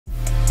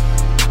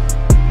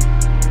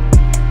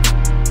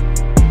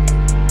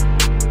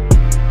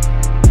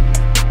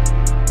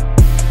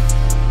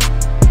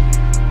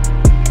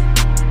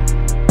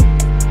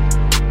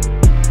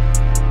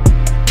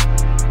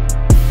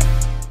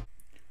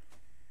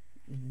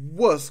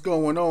What's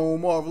going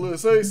on,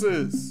 Marvelous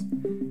Aces?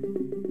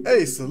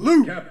 Hey,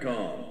 salute!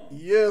 Capcom.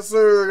 Yes,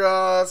 sir,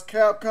 guys.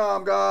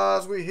 Capcom,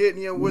 guys. We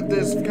hitting you with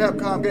this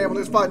Capcom game on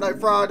this Fight Night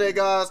Friday,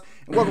 guys.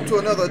 And welcome to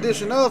another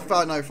edition of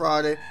Fight Night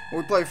Friday,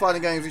 where we play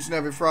fighting games each and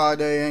every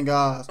Friday. And,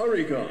 guys,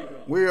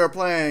 we are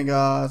playing,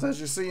 guys,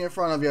 as you see in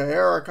front of you,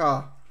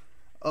 Erica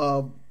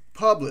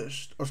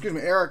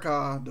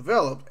Erica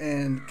developed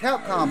and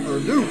Capcom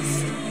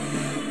produced,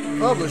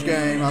 published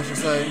game, I should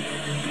say.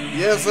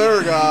 Yes,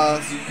 sir,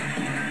 guys.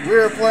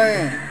 We're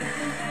playing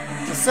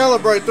to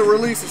celebrate the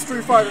release of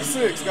Street Fighter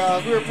 6,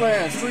 guys. We're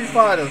playing Street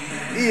Fighter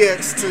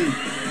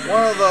EX2,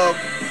 one of the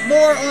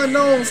more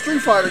unknown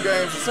Street Fighter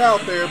games that's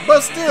out there,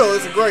 but still,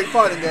 it's a great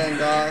fighting game,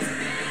 guys.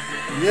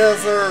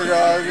 Yes, sir,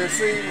 guys. You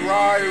see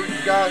Ryu,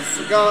 guys,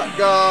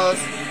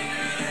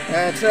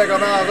 and check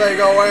them out. They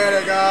go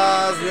at it,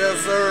 guys. Yes,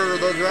 sir.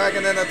 The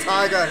Dragon and the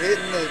Tiger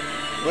hitting it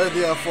with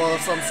you for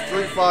some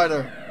Street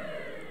Fighter.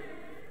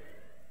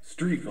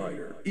 Street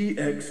Fighter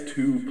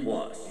EX2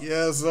 Plus.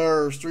 Yes,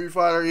 sir. Street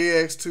Fighter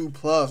EX2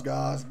 Plus,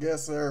 guys.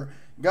 Yes, sir.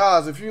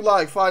 Guys, if you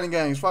like fighting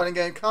games, fighting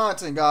game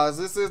content, guys,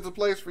 this is the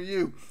place for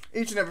you.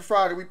 Each and every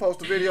Friday, we post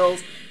the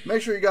videos.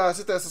 Make sure you guys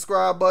hit that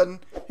subscribe button,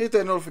 hit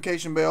that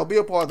notification bell, be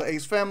a part of the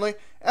Ace family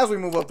as we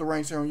move up the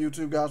ranks here on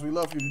YouTube, guys. We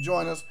love for you to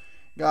join us.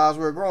 Guys,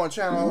 we're a growing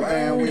channel,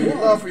 and we would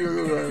love for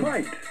you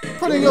to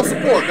put in your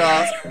support,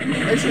 guys.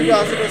 Make sure you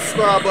guys hit the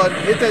subscribe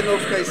button, hit that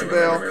notification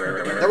bell.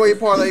 That way you're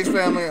part of the Ace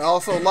family.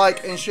 Also,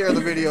 like and share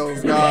the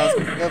videos, guys.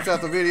 It helps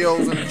out the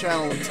videos and the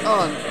channel a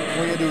ton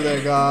when you do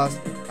that, guys.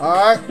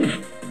 Alright?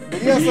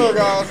 But yes, sir,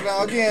 guys.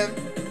 Now, again,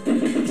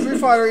 Street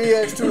Fighter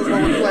EX2 is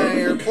what we're playing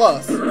here,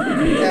 Plus.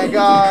 And,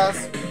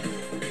 guys,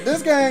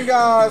 this game,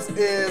 guys,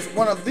 is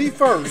one of the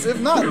first,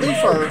 if not the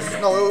first.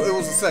 No, it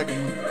was the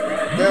second one.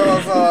 There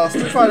was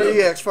Street Fighter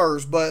EX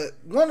first, but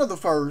one of the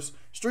first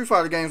Street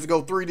Fighter games to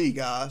go 3D,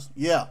 guys.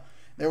 Yeah.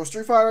 There was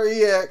Street Fighter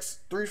EX,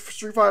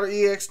 Street Fighter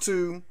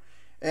EX2,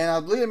 and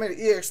I believe they made an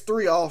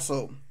EX3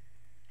 also.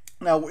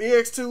 Now,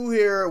 EX2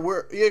 here,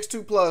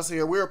 EX2 Plus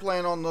here, we're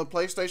playing on the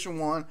PlayStation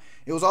 1.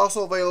 It was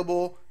also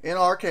available in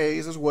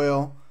arcades as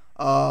well.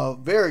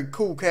 Very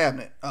cool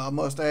cabinet, I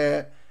must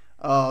add.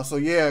 So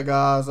yeah,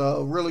 guys,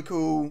 really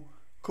cool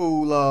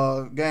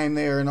game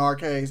there in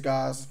arcades,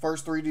 guys.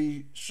 First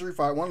 3D Street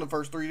Fighter, one of the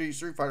first 3D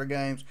Street Fighter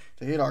games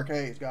to hit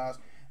arcades, guys.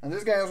 And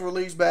this game was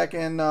released back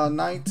in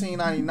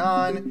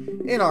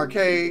 1999 in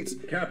arcades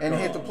and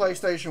hit the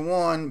PlayStation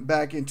 1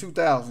 back in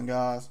 2000,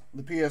 guys.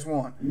 The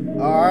PS1.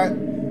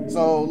 Alright,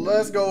 so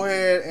let's go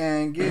ahead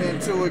and get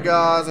into it,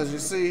 guys. As you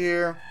see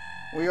here,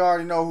 we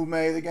already know who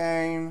made the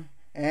game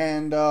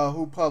and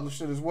who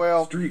published it as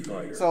well. Street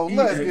Fighter. So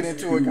let's get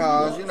into it,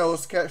 guys. You know,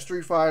 it's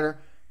Street Fighter,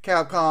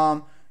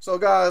 Capcom. So,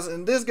 guys,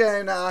 in this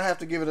game, now I have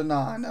to give it a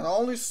 9. Now, the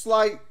only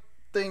slight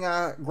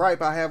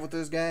gripe I have with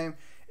this game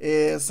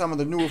is some of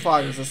the newer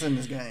fighters that's in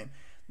this game.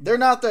 They're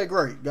not that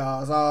great,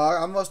 guys.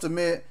 I must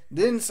admit,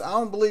 I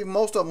don't believe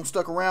most of them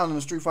stuck around in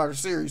the Street Fighter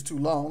series too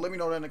long. Let me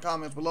know that in the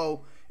comments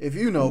below if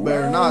you know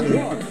better than I do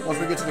once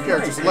we get to the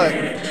character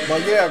select.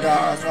 But yeah,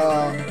 guys,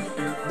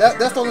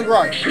 that's the only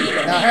gripe.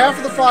 Now, half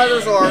of the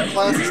fighters are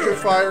classic Street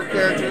Fighter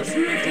characters.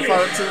 Street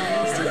Fighter 2,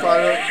 Street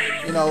Fighter,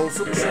 you know,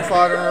 Super Street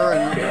Fighter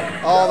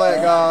and all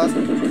that, guys.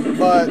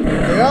 But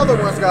the other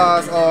ones,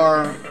 guys,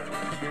 are,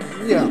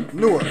 yeah,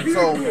 newer.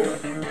 So,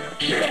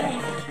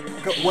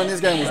 when this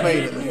game was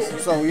made, at least.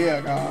 So,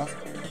 yeah, guys.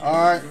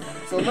 Alright.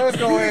 So, let's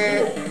go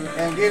ahead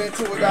and get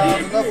into it,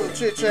 guys. Enough of the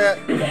chit-chat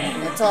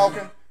and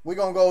talking. We're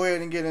going to go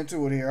ahead and get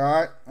into it here,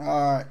 alright?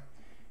 Alright.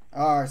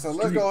 Alright, so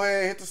let's go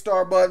ahead and hit the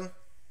start button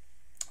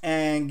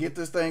and get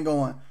this thing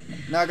going.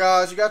 Now,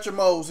 guys, you got your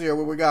modes here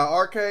where we got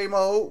arcade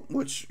mode,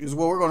 which is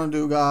what we're going to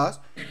do, guys.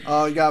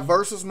 You got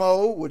versus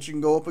mode, which you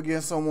can go up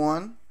against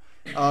someone.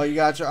 You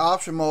got your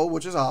option mode,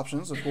 which is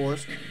options, of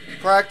course.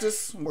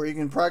 Practice, where you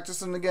can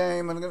practice in the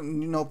game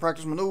and, you know,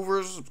 practice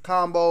maneuvers,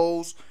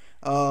 combos,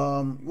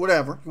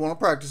 whatever you want to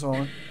practice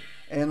on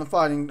in the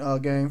fighting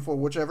game for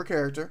whichever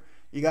character.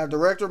 You got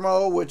director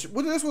mode, which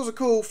this was a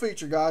cool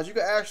feature, guys. You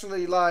could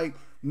actually, like,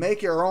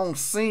 make your own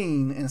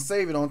scene and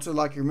save it onto,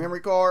 like, your memory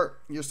card,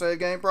 your save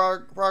game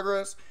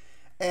progress.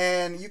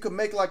 And you could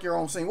make, like, your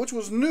own scene, which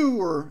was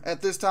newer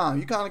at this time.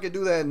 You kind of could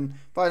do that in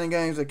fighting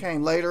games that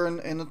came later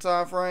in the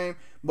time frame.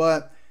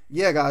 But,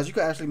 yeah, guys, you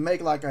could actually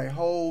make, like, a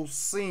whole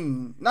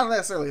scene. Not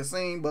necessarily a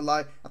scene, but,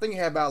 like, I think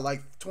you had about,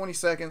 like, 20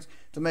 seconds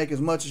to make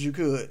as much as you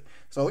could.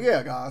 So,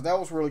 yeah, guys, that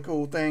was a really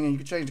cool thing. And you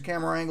could change the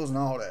camera angles and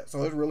all that.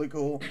 So, it's really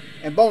cool.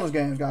 And bonus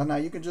games, guys. Now,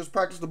 you can just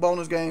practice the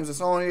bonus games that's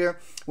on here.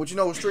 Which, you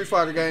know, with Street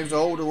Fighter games, the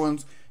older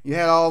ones, you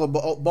had all the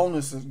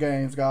bonus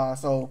games,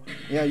 guys. So,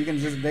 yeah, you can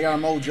they got a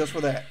mode just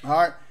for that. All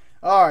right?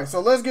 All right, so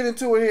let's get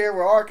into it here.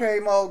 We're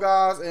arcade mode,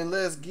 guys, and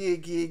let's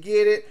get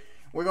it.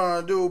 We're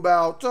gonna do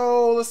about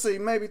let's see,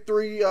 maybe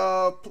three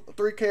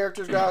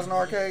characters, guys, in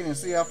arcade, and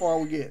see how far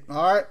we get.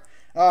 All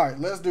right,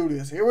 let's do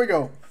this. Here we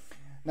go.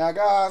 Now,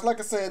 guys, like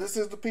I said, this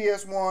is the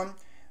PS1,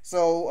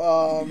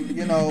 so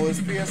you know,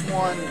 it's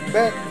PS1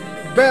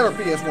 better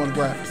PS1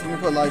 graphics. Let me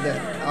put it like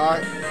that. All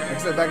right, like I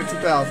said, back in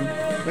 2000.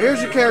 But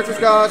here's your characters,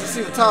 guys. You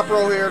see the top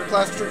row here, the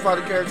classic Street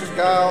Fighter characters: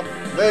 Guile,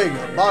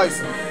 Vega,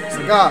 Bison,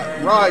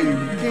 Sagat, Ryu,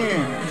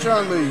 Ken,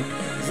 Chun-Li,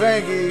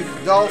 Zangief,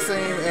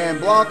 Dhalsim, and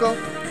Blanca.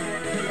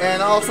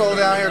 And also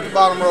down here at the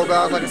bottom row,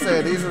 guys, like I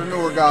said, these are the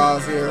newer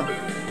guys here.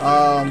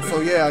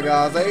 So yeah,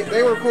 guys,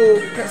 they were cool.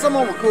 Some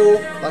of them were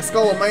cool, like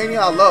Skullomania.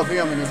 I love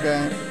him in this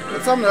game.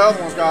 But some of the other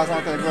ones, guys,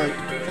 aren't that great.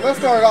 So let's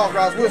start it off,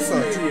 guys, with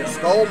such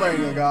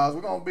Skullomania, guys.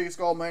 We're gonna beat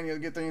Skullomania to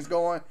get things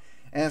going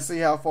and see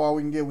how far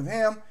we can get with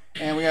him.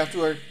 And we have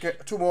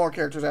two more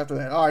characters after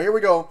that. All right, here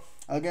we go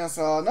against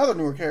another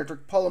newer character,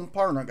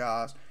 Perna,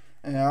 guys.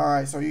 And all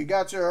right, so you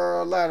got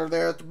your ladder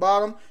there at the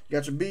bottom. You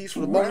got your beats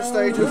for the bonus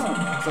stages.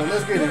 So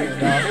let's get in here,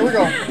 guys. Here we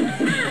go.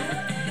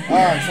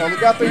 All right, so we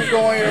got things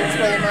going here with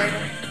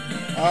Skullomania.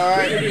 All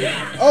right.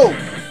 Oh,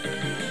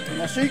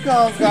 now she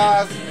comes,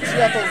 guys. She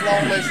got those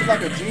long legs. She's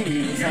like a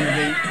genie or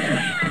something.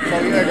 So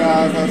yeah,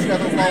 guys, she got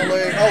those long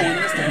legs. Oh, we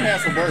missed the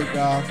cancel break,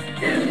 guys.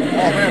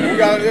 Oh man, we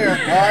got it there. All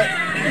right,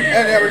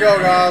 and there we go,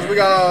 guys. We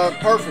got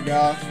perfect,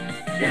 guys.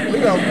 We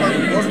got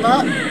perfect. Was it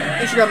not? I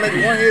think she got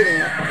maybe one hit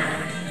in.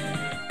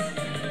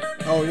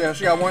 Oh yeah,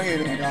 she got one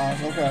hit in,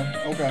 guys. Okay,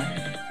 okay.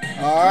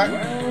 All right,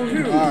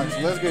 so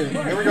let's get it.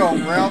 Here we go,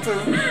 round 2. All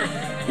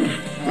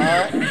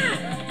right.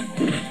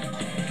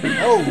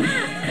 Oh,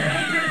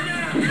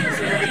 let's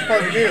see if we get the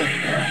perfect here.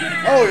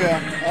 Oh yeah,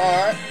 all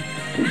right.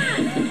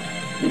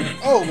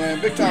 Oh man,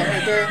 big time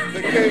hit there,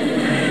 big kick.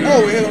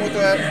 Oh, we hit him with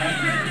that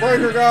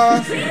breaker,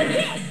 guys.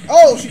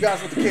 Oh, she got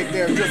us with the kick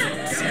there, just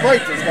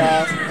scraped us,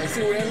 guys. And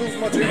see, we didn't lose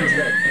much energy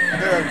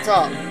there at the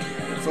top.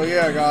 So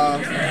yeah,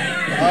 guys.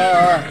 All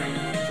right.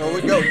 So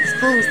we go, just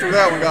cruise through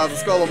that one, guys, with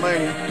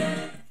Skullomania.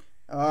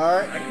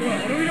 Alright.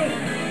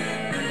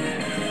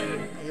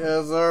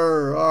 Yes,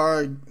 sir.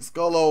 Alright,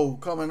 Skullo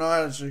coming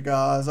at you,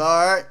 guys.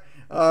 Alright.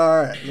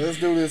 Alright, let's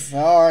do this.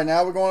 Alright,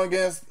 now we're going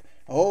against,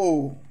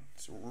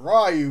 it's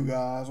Ryu,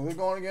 guys. We're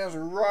going against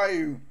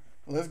Ryu.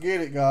 Let's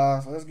get it,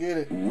 guys. Let's get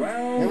it.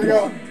 Here we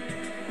go.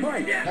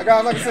 Now,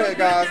 guys, like I said,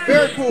 guys,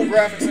 very cool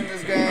graphics in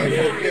this game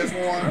for the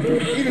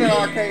PS1. Even in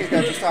arcades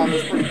at this time,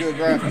 it's pretty good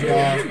graphics,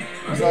 guys.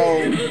 So,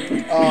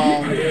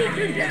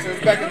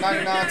 it's back in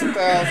 99,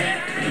 2000,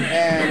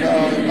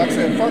 and like I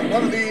said,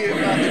 one of these, if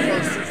not the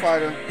first Street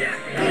Fighter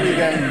 3D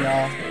game,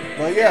 y'all.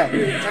 But yeah,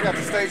 check out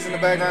the stages in the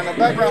background. The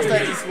background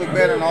stages look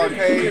better in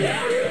arcade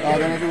than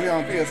they do here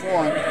on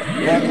PS1.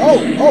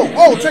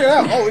 But, check it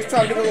out. Oh, he's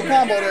trying to get a little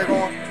combo there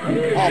going.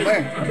 Oh,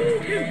 man.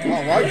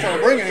 All right, trying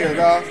to bring it here,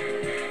 guys.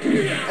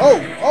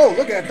 Oh,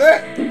 look at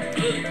that.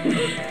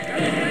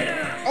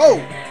 Oh,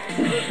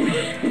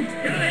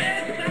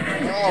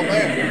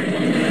 man.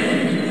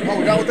 Oh,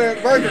 we got with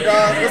that breaker,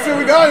 guys. Let's see what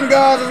we got him,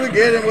 guys, as we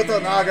get him with a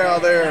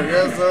knockout there.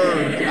 Yes, sir.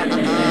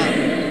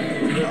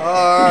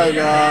 All right,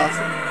 guys.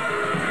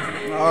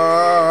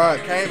 All right,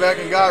 came back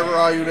and got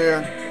Ryu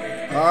there.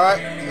 All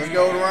right, let's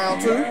go to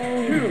round 2. All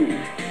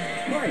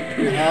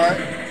right.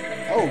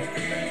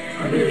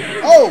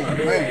 Oh,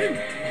 man.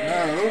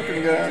 Man, Luke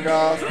can get there,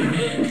 guys.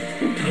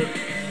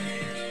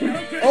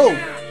 Oh,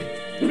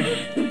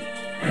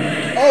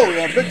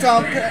 yeah, big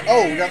time.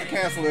 We got the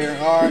cancel there.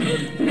 All right.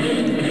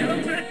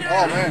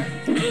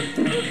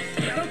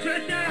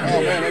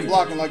 Oh, man, they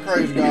blocking like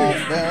crazy, guys.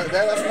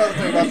 That's another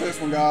thing about this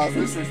one, guys.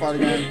 This Street Fighter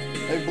game.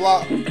 They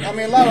block. I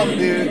mean, a lot of them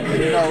did.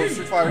 You know,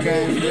 Street Fighter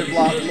games did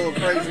block a little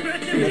crazy.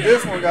 But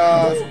this one,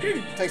 guys,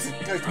 takes the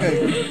cake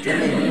to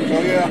me. So,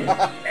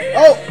 yeah.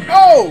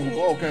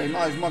 Okay,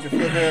 nice monkey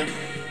flip there.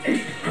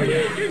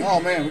 Oh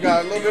man, we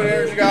got a little bit of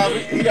energy,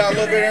 guys. He got a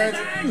little bit of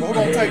energy. So we're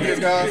gonna take this,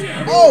 guys.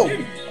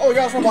 We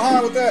got from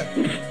behind with that.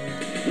 We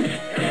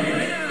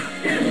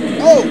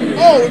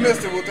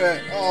missed it with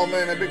that. Oh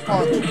man, that big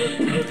punch.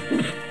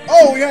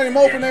 We had him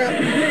open there.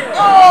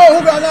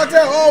 Who got knocked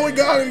out? We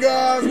got him,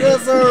 guys.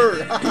 Yes,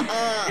 sir.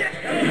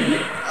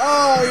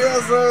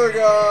 Yes, sir,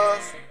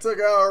 guys. Took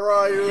out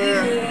Ryu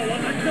there.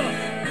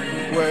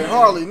 Wait,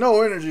 hardly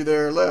no energy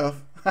there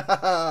left.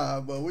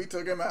 But we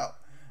took him out.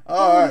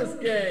 Alright,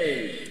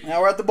 now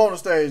we're at the bonus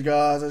stage,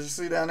 guys, as you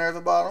see down there at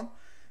the bottom.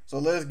 So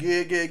let's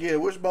get it.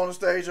 Which bonus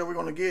stage are we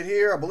going to get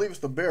here? I believe it's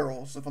the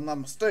barrels, if I'm not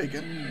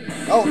mistaken.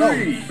 Oh, no.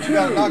 You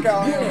got to knock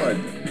out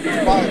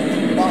him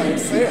by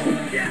himself.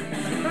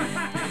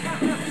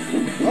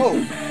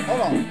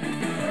 Hold on.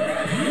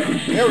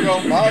 Here we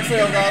go. By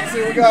himself, guys. Let's see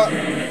what we got.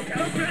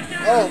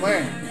 Oh,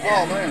 man.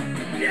 Oh,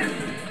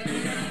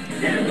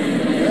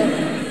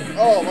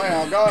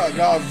 man.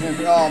 God is in.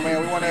 Oh, man.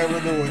 We weren't able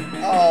to do it.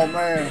 Oh,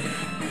 man.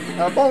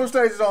 Now, bonus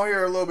stages on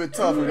here are a little bit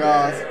tougher,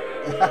 guys.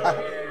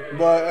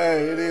 But,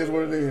 hey, it is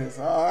what it is.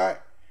 All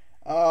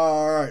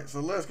right.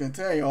 So, let's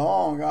continue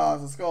on,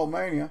 guys. Let's go,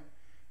 Mania.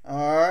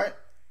 All right.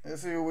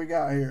 Let's see what we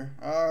got here.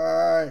 All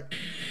right.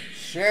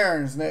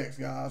 Sharon's next,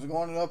 guys. We're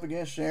going up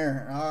against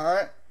Sharon. All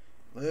right.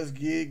 Let's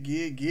get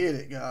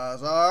it,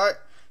 guys. All right.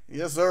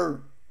 Yes,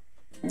 sir.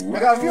 Now,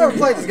 guys, if you ever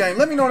played this game,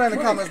 let me know that in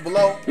the comments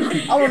below.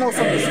 I want to know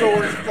some of the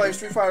stories. You play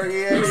Street Fighter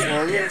EX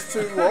or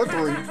EX2 or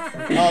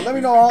 3. Let me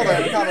know all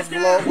that in the comments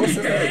below. What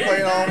system you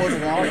played on? Was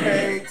it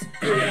arcades?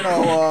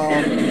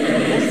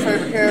 What's your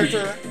favorite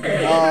character?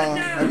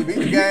 Have you beat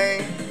the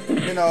game?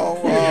 you know,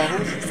 who you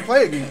used to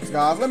play against,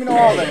 guys. Let me know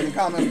all that in the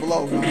comments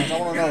below, guys. I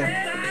want to know.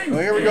 So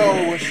here we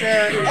go with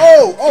Sharon.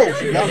 Oh,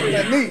 she got with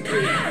that knee.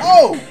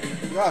 Oh,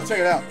 guys, check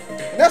it out.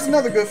 And that's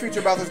another good feature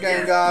about this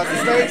game, guys. The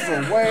stages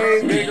are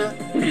way bigger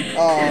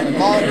and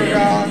longer,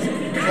 guys.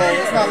 So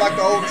it's not like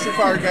the older Street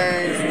Fighter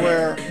games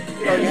where,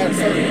 you know, you had a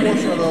certain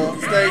portion of the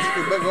stage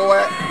you could go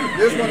at.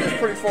 This one is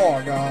pretty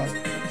far, guys.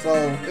 So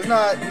it's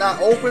not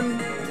open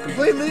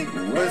completely,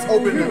 but it's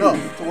open enough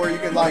to where you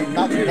can like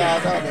knock your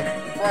guys out of the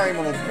frame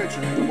of the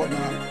picture and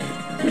whatnot.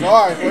 So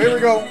alright, so here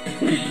we go.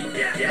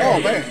 Oh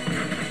man.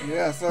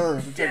 Yes,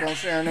 sir. We take on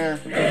Sharon there.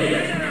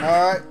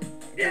 Alright.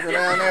 Take her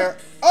down there.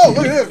 Oh,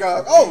 look at this,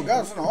 guys. Oh,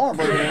 got us in the arm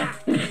break there.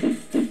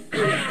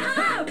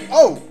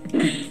 Oh.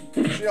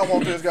 She don't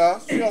want this,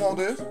 guys. She don't want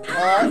this.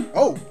 Alright.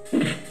 Oh.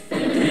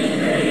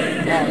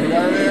 Alright, we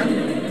got her there.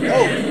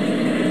 Oh.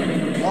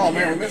 Oh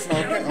man, we're missing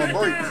our brakes.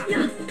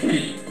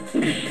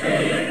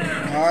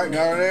 Alright,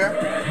 got her there.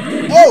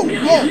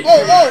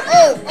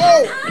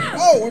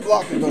 Oh, we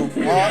blocked it though.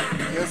 Alright,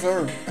 yes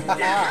sir.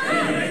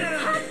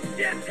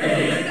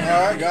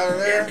 Alright, got her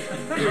there.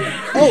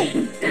 Oh,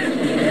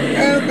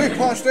 and a big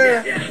punch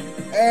there.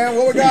 And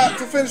what we got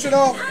to finish it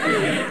off?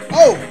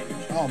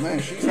 Oh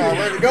man, she's not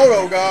ready to go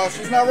though, guys.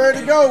 She's not ready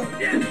to go.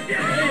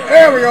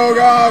 There we go,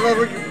 guys.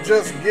 We can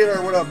just get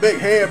her with a big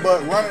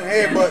headbutt, running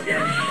headbutt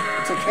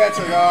to catch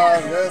her,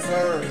 guys. Yes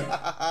sir.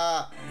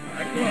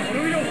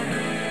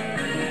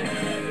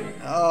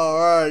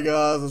 Alright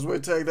guys, as we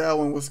take that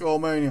one with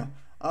Skullmania.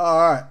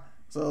 Alright,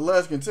 so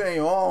let's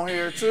continue on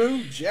here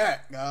to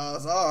Jack,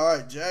 guys.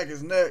 Alright, Jack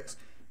is next.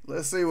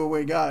 Let's see what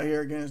we got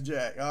here against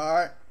Jack.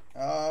 Alright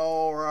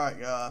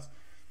guys.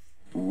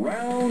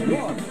 Round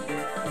 1.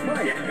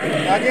 Fight.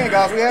 Now again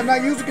guys, we have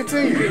not used the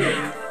continue.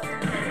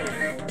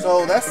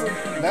 So that's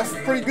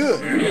pretty good.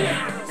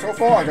 So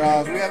far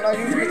guys, we have not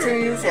used the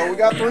continue, so we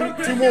got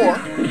 2 more.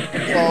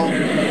 So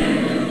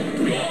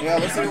yeah,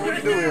 let's see what we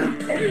can do here.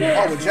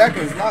 Oh, but Jack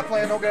is not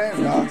playing no games,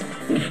 guys.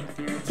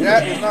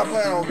 Jack is not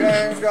playing no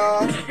games,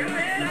 guys.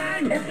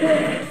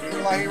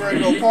 Looking like he ready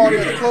to go party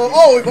at the club.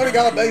 Oh, but he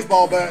got a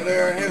baseball bat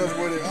there and hit us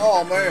with it.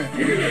 Oh, man.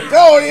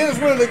 Oh, he hit us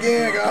with it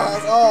again,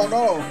 guys. Oh,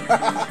 no.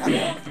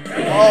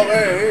 Oh,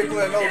 man, he ain't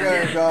playing no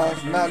games,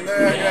 guys. Not in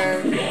that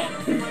game.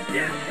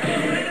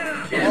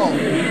 Oh,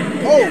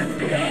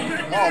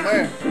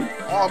 man.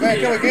 Oh, man,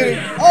 can we get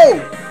him?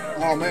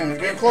 Oh, man, he's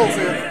getting close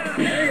here.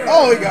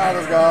 Oh, he got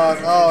us, guys.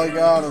 Oh, he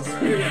got us.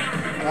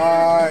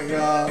 Alright,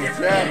 guys.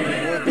 Jack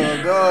with the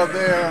dub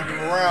there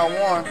for round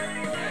 1.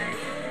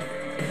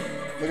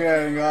 Look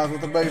at him, guys,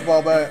 with the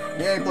baseball bat.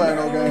 He ain't playing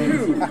no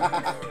games.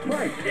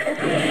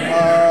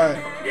 Alright.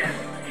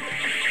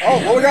 Oh,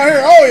 what we got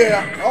here?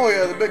 Oh,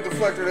 yeah, the big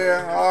deflector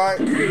there. Alright.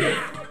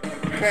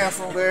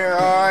 Cancel there.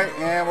 Alright,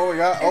 and what we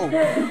got? Oh,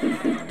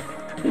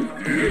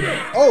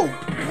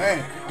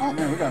 man. Oh,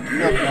 man, we got to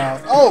be up,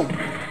 guys. Oh!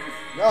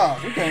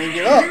 God, we can't even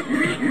get up.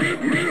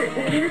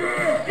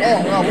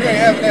 Oh, no, we ain't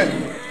having that.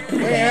 We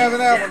ain't having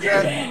that one,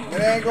 Jack.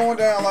 It ain't going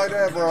down like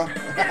that, bro.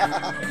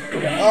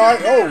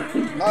 Alright,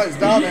 nice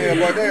diamond head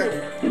right there.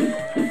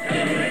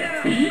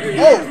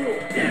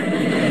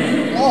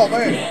 Oh,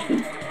 man.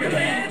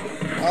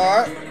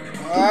 Alright,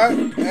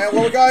 and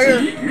what we got here?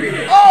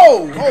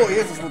 Oh, he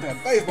hits us with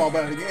that baseball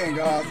bat again,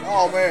 guys.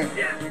 Oh, man.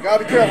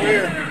 Gotta be careful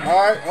here.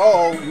 Alright,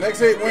 next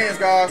hit wins,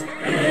 guys.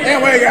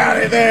 And we got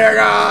it there,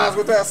 guys,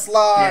 with that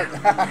slide.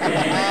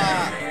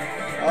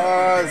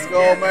 Alright,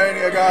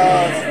 Skullmania,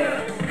 guys.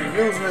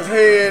 Using his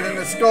head and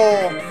his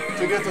skull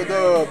to get the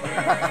dub.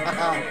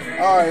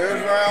 Alright,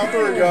 here's round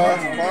 3,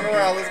 guys. Run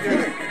around, let's get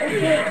it.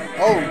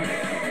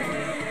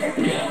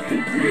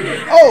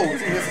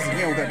 See, this is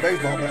again with that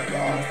baseball bat,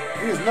 guys.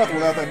 He is nothing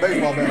without that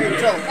baseball bat. I'm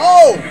telling you.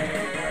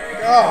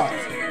 God.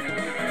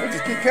 We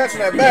just keep catching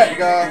that bat,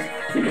 guys.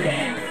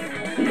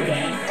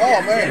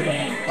 Oh, man.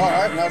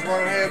 Alright, nice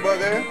running headbutt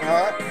there.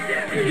 Alright.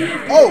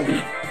 Oh,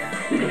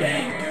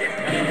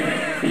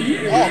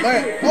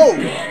 man.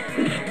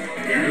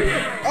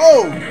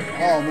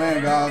 Oh,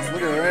 man, guys.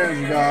 Look at her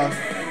energy, guys.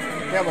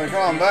 Can't wait to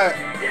come back.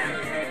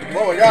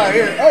 What we got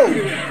here?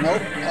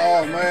 Nope.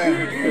 Oh,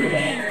 man,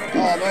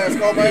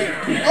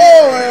 Skullmania.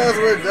 As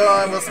we're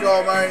done with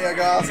Skullmania,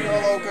 guys.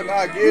 Skullo could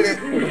not get it.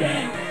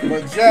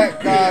 But Jack,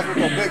 guys, with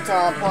the big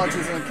time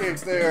punches and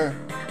kicks there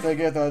to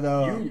get the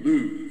dub. You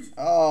lose.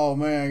 Oh,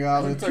 man,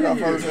 guys. We took our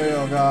first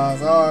L,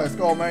 guys. Alright,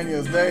 Skullmania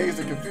is dazed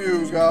and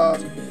confused,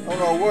 guys. Don't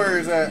know where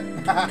he's at.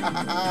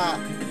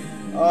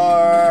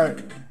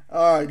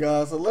 Alright,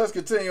 guys. So let's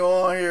continue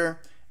on here.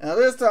 Now,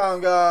 this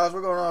time, guys,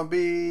 we're going to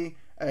be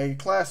a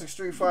classic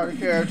Street Fighter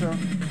character.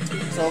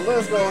 So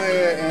let's go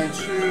ahead and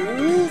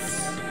choose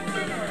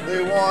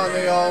the one,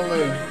 the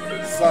only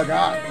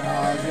Sagat,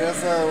 guys. Yes,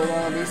 sir. We're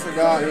going to be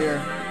Sagat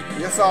here.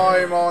 You saw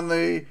him on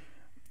the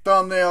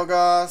thumbnail,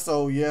 guys.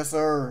 So, yes,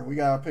 sir. We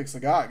got to pick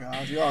Sagat,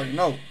 guys. You already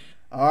know.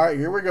 Alright,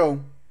 here we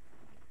go.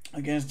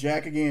 Against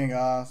Jack again,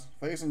 guys.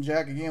 Facing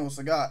Jack again with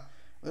Sagat.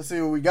 Let's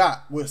see what we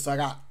got with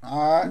Sagat.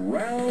 Alright.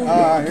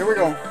 Alright, here we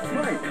go.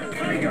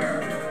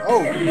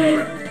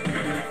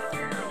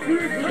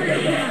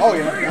 Oh,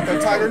 yeah. Got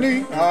that tiger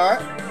knee. Alright.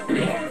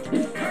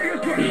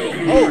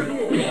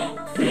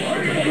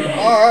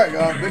 Alright,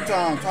 guys. Big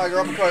time. Tiger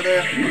uppercut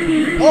there.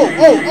 Oh!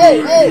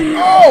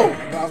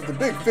 Guys, the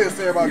big fist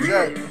there by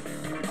Jack.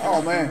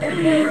 Oh, man.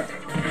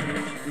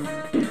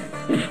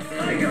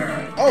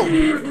 Oh,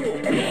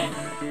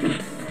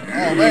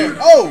 man.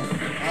 Oh,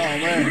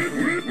 man.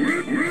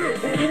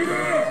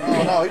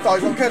 Oh, no. He thought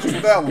he was going to catch us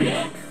with that one.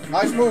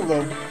 Nice move,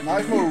 though.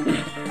 Nice move.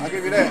 I'll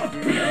give you that.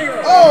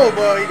 Oh,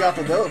 but he got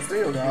the dub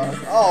still, guys.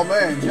 Oh,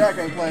 man. Jack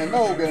ain't playing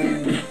no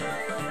game.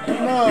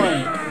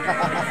 None.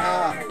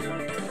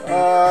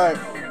 Alright.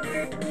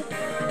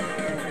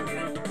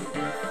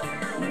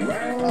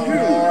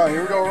 Alright,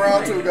 here we go.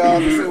 Round 2,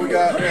 guys. Let's see what we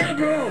got here.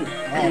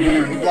 Oh,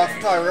 man. He blocked the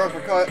Tiger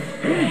uppercut.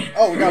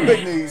 Oh, we got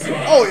big knees.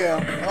 Oh, yeah.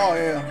 Oh,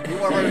 yeah. We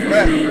weren't ready for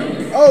that.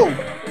 Oh.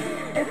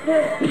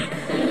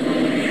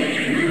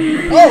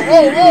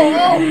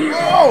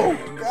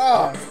 Oh.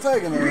 God, it's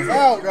taking us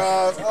out,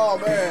 guys. Oh,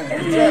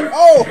 man. Jack.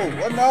 Oh,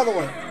 another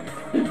one.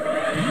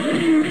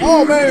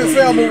 Oh, man, the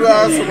cell move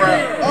guys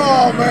around.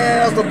 Oh,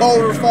 man, as the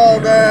boulders fall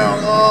down.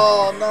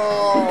 Oh,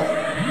 no.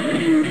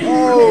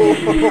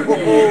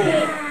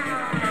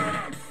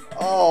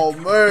 Oh,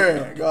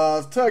 man,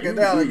 guys. Taken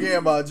down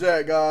again by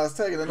Jack, guys.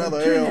 Taking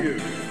another L.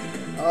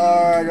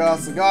 Alright,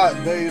 guys. So got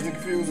dazed and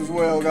confused as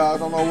well, guys.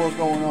 Don't know what's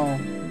going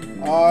on.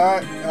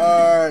 Alright.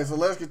 So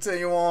let's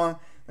continue on.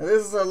 Now,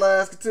 this is our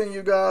last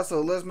continue, guys, so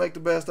let's make the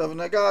best of it.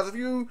 Now, guys, if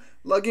you,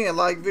 again,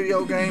 like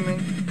video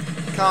gaming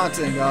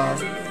content,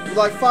 guys, you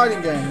like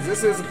fighting games,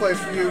 this is the place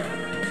for you.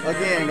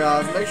 Again,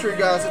 guys, make sure you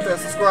guys hit that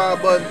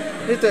subscribe button,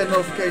 hit that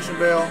notification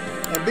bell,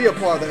 and be a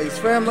part of the Ace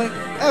family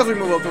as we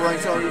move up the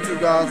ranks on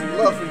YouTube, guys. We'd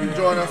love for you to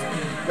join us.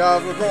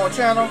 Guys, we're a growing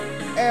channel,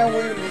 and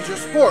we need your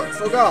support.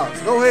 So, guys,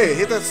 go ahead,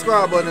 hit that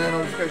subscribe button and that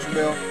notification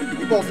bell.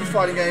 We post these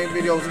fighting game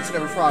videos each and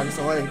every Friday,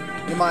 so, hey,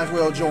 you might as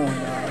well join,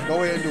 guys.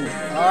 Go ahead and do it,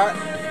 alright?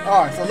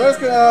 Alright, so let's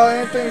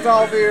end things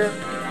off here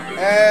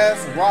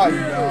as Ryu,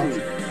 guys.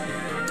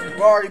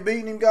 We've already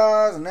beaten him,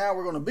 guys, and now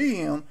we're going to beat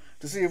him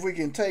to see if we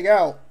can take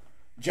out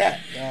Jack,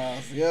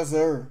 guys. Yes,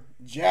 sir.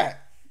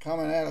 Jack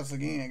coming at us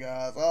again,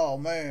 guys. Oh,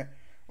 man.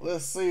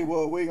 Let's see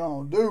what we're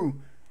going to do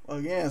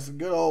against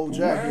good old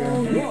Jack here.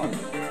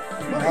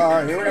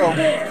 Alright, here we go.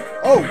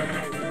 Oh,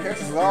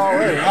 catches it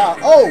already.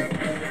 Oh,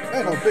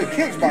 ain't no big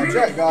kicks by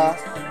Jack, guys.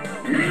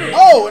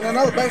 Oh, and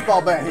another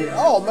baseball bat hit.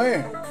 Oh,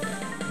 man.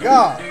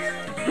 God.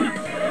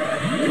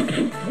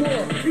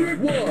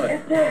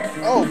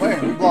 Oh,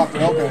 man, we blocked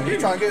it. Okay, he's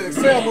trying to get an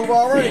Excel move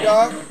already,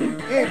 guys. He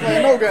ain't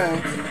playing no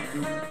games.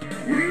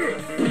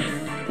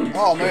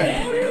 Oh,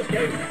 man.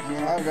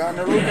 Alright, got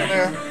another loop in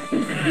there.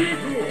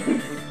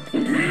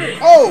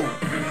 Oh,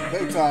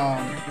 big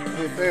time.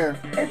 Hit there.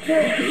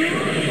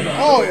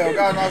 Oh, yeah,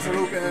 got a nice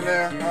loop in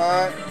there.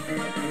 Alright.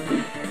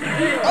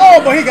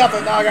 Oh, but he got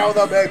the knockout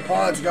with a big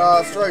punch,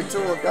 guys. Straight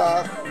to it,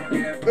 guys.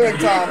 Big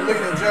time. Look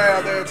at the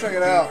jab there. Check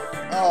it out.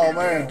 Oh,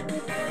 man.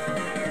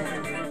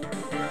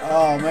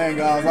 Oh, man,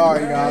 guys. All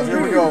right, guys.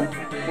 Here we go.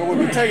 But we'll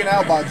be taken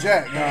out by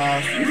Jack,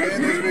 guys, in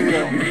this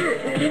video.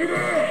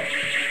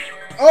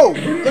 Oh,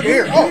 look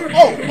here. Oh,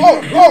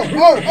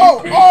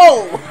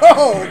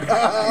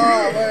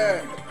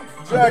 man.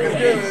 Jack is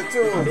giving it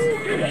to us.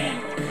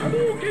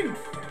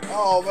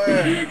 Oh,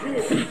 man.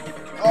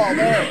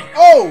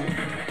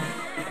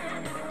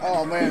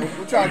 Oh, man.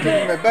 We're trying to keep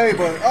him at bay,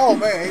 but, oh,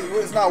 man,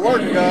 it's not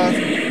working, guys.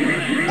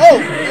 Oh,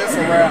 it's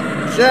a wrap.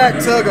 Jack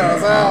took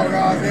us out,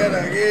 guys, yet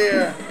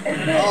again.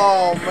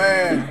 Oh,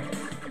 man.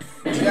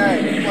 Jack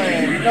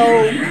playing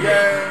no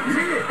games.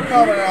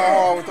 Coming out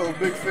hard with those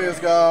big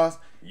fists, guys.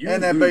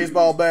 And that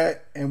baseball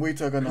bat. And we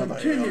took another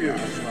L,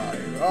 guys.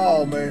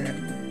 Oh,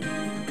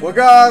 man. Well,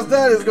 guys,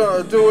 that is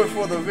going to do it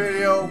for the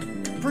video.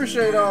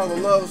 Appreciate all the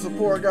love and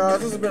support, guys.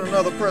 This has been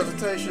another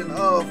presentation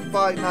of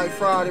Fight Night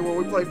Friday, where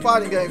we play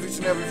fighting games each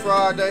and every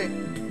Friday.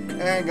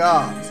 And,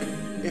 guys,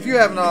 if you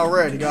haven't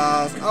already,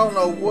 guys, I don't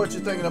know what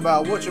you're thinking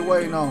about, what you're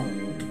waiting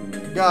on.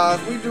 Guys,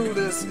 we do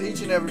this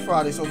each and every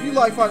Friday. So if you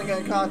like fighting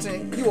game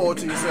content, you owe it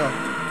to yourself.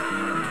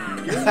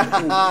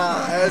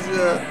 As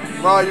your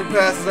Ryu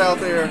passes out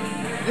there,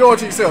 you owe it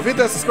to yourself. Hit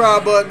that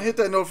subscribe button, hit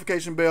that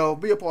notification bell,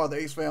 be a part of the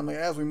Ace family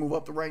as we move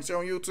up the ranks here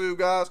on YouTube,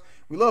 guys.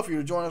 We love for you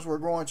to join us. We're a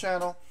growing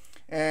channel,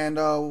 and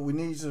we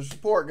need your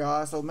support,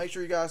 guys. So make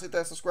sure you guys hit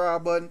that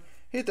subscribe button,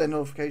 hit that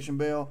notification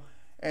bell,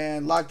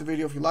 and like the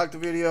video if you like the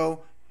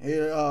video.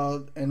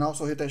 And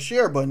also hit that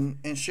share button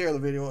and share the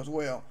video as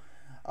well.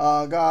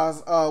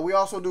 Guys, we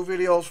also do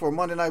videos for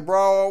Monday Night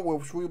Brawl,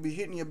 which we'll be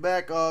hitting you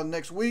back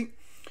next week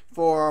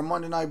for our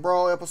Monday Night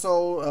Brawl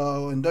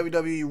episode in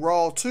WWE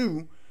Raw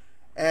 2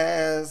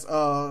 as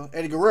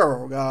Eddie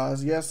Guerrero,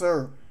 guys. Yes,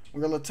 sir.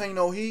 We're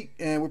Latino Heat,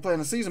 and we're playing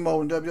the season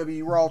mode in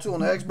WWE Raw 2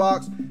 on the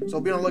Xbox. So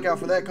be on the lookout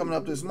for that coming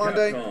up this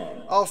Monday.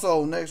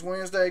 Also, next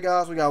Wednesday,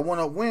 guys, we got One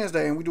Up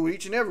Wednesday, and we do it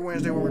each and every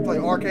Wednesday where we play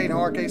arcade and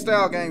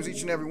arcade-style games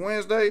each and every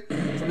Wednesday.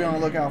 So be on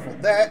the lookout for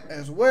that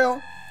as well.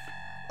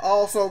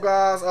 Also,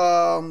 guys,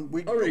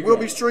 we'll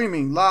be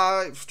streaming,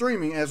 live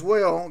streaming as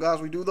well. Guys,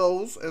 we do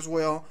those as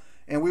well.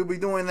 And we'll be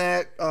doing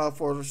that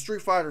for the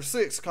Street Fighter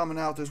 6 coming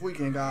out this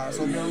weekend, guys.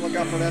 So be on the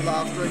lookout for that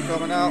live stream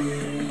coming out.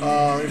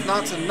 If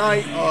not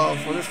tonight,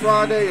 for this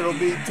Friday, it'll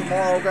be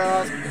tomorrow,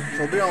 guys.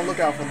 So be on the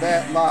lookout for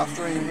that live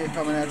stream here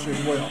coming at you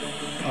as well.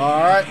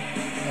 Alright?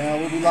 And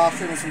we'll be live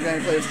streaming some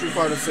gameplay of Street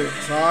Fighter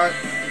 6. Alright?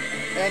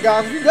 And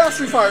guys, if you got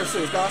Street Fighter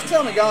 6, guys,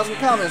 tell me, guys, in the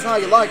comments how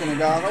you liking it,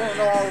 guys. I want to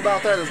know all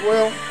about that as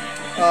well.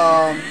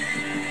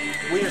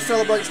 We are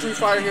celebrating Street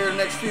Fighter here in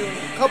the next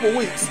couple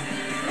weeks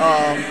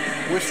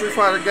with Street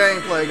Fighter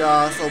gameplay,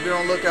 guys. So be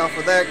on the lookout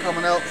for that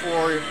coming out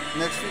for the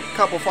next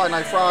couple Fight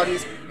Night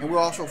Fridays. And we'll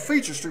also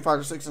feature Street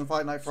Fighter 6 and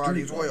Fight Night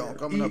Friday as well,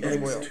 coming up as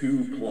well.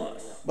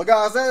 EX2+. But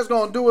guys, that is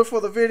going to do it for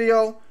the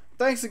video.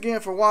 Thanks again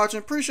for watching.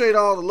 Appreciate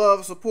all the love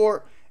and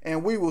support.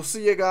 And we will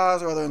see you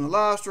guys either in the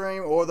live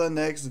stream or the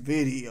next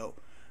video.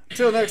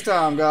 Until next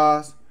time,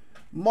 guys.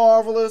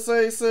 Marvelous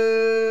Aces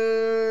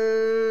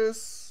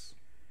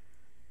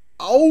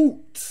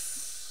out.